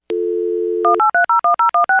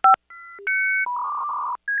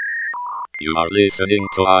You are listening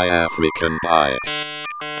to iAfrican Bites.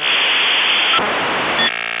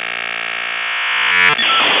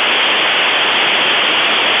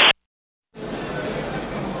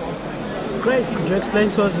 Great. Could you explain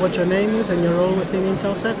to us what your name is and your role within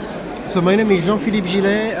Intelsat? So my name is Jean-Philippe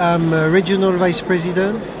Gillet. I'm a Regional Vice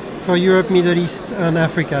President for Europe, Middle East and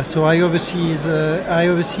Africa. So I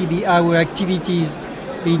oversee our activities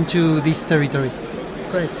into this territory.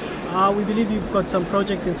 Great. We believe you've got some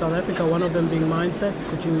projects in South Africa, one of them being Mindset.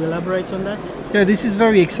 Could you elaborate on that? Yeah, this is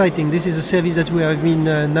very exciting. This is a service that we have been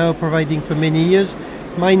now providing for many years.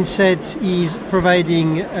 Mindset is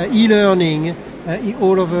providing e-learning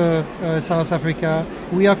all over South Africa.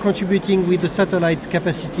 We are contributing with the satellite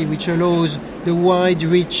capacity, which allows the wide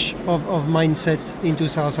reach of Mindset into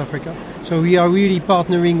South Africa. So we are really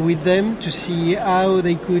partnering with them to see how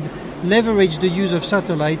they could leverage the use of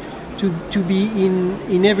satellite to be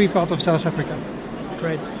in every part of South Africa.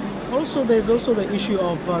 Great. There's also the issue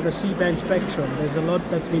of the C-band spectrum. There's a lot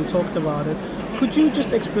that's been talked about it. Could you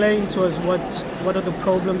just explain to us what are the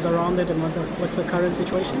problems around it and what's the current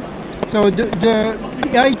situation? So the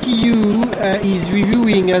ITU is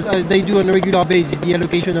reviewing, as they do on a regular basis, the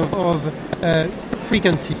allocation of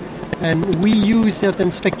frequency. And we use certain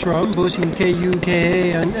spectrum, both in KU,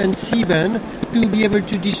 KA and C-band, to be able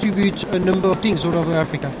to distribute a number of things all over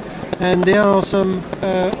Africa. And there are some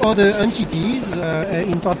other entities,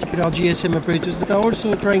 in particular GSM operators, that are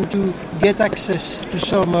also trying to get access to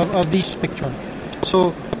some of this spectrum. So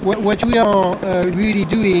what we are really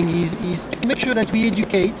doing is to make sure that we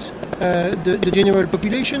educate the general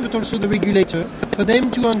population, but also the regulator, for them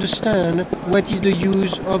to understand what is the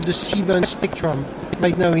use of the C-band spectrum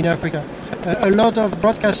right now in Africa. A lot of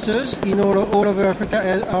broadcasters in all over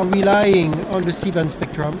Africa are relying on the C-band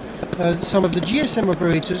spectrum. Some of the GSM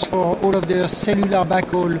operators, for all of their cellular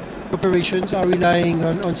backhaul operations, are relying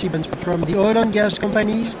on C-band spectrum. The oil and gas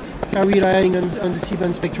companies are relying on the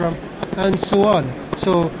C-band spectrum, and so on.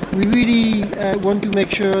 So we really want to make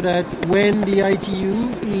sure that when the ITU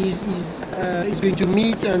is going to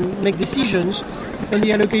meet and make decisions on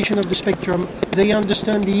the allocation of the spectrum, they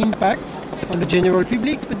understand the impact on the general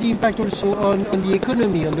public, but the impact also on the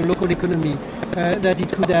economy, on the local economy, that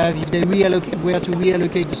it could have if they were to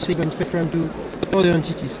reallocate the C-band spectrum to other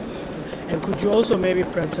entities. And could you also maybe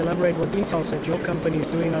perhaps elaborate what Intelsat, your company, is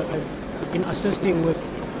doing in assisting with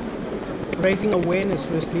raising awareness,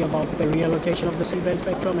 firstly, about the reallocation of the C-band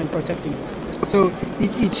spectrum and protecting it? So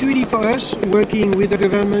it's really for us working with the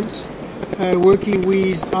governments, working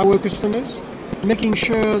with our customers, making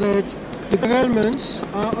sure that the governments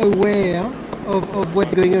are aware of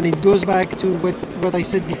what's going on. It goes back to what I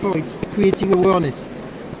said before, it's creating awareness.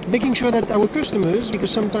 Making sure that our customers,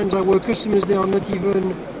 because sometimes our customers, they are not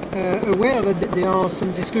even aware that there are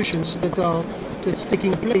some discussions that's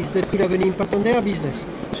taking place that could have an impact on their business.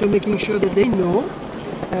 So making sure that they know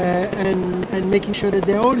and making sure that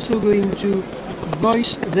they're also going to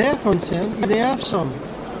voice their concern, if they have some,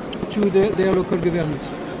 to their local government.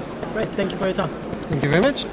 Right, thank you for your time. Thank you very much.